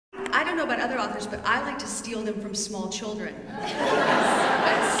I don't know about other authors, but I like to steal them from small children.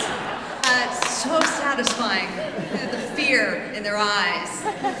 It's so satisfying. The fear in their eyes.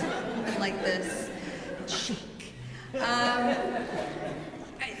 And like this.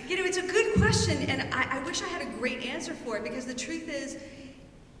 You know, it's a good question, and I wish I had a great answer for it, because the truth is,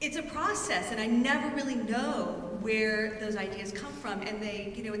 it's a process, and I never really know where those ideas come from. And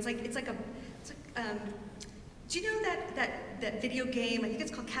they, you know, it's like do you know that video game? I think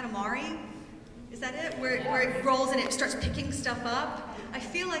it's called Katamari. Is that it? Where it rolls and it starts picking stuff up. I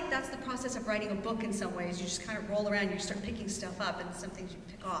feel like that's the process of writing a book in some ways. You just kind of roll around, you start picking stuff up, and some things you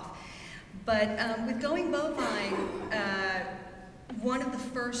pick off. But with Going Bovine, one of the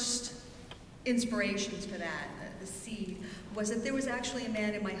first inspirations for that, the seed, was that there was actually a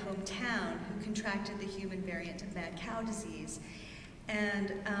man in my hometown who contracted the human variant of mad cow disease.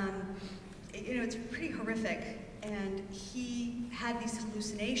 And you know, it's pretty horrific. And he had these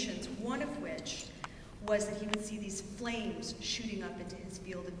hallucinations, one of which was that he would see these flames shooting up into his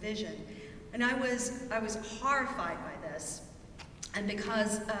field of vision. And I was horrified by this. And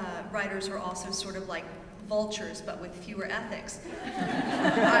because writers are also sort of like vultures, but with fewer ethics,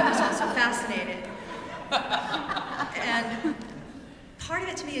 I was also fascinated. And part of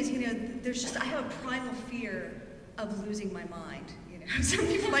it to me is, you know, I have a primal fear of losing my mind. You know, some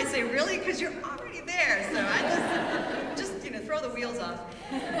people might say, really? Because you're already there. So I just you know, throw the wheels off.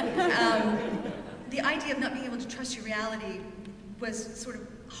 The idea of not being able to trust your reality was sort of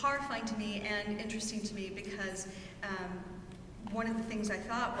horrifying to me and interesting to me, because one of the things I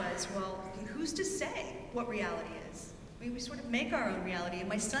thought was, well, who's to say what reality is? We sort of make our own reality. And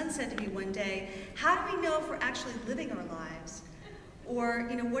my son said to me one day, how do we know if we're actually living our lives? Or,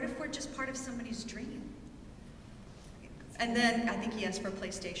 you know, what if we're just part of somebody's dream? And then I think he asked for a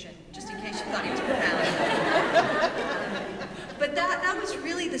PlayStation, just in case you thought he was profound. But that was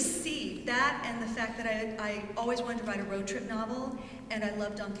really the seed. That and the fact that I always wanted to write a road trip novel, and I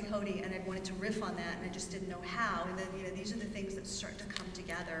loved Don Quixote, and I wanted to riff on that, and I just didn't know how. And then, you know, these are the things that start to come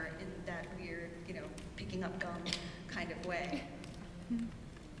together in that weird, you know, picking up gum kind of way.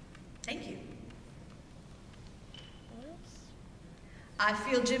 Thank you. I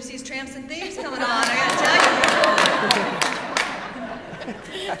feel gypsies, tramps, and thieves coming on, I gotta tell you.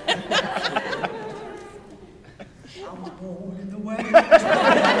 I was born in the West.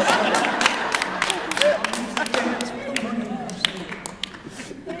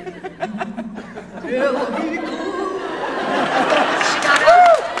 Till he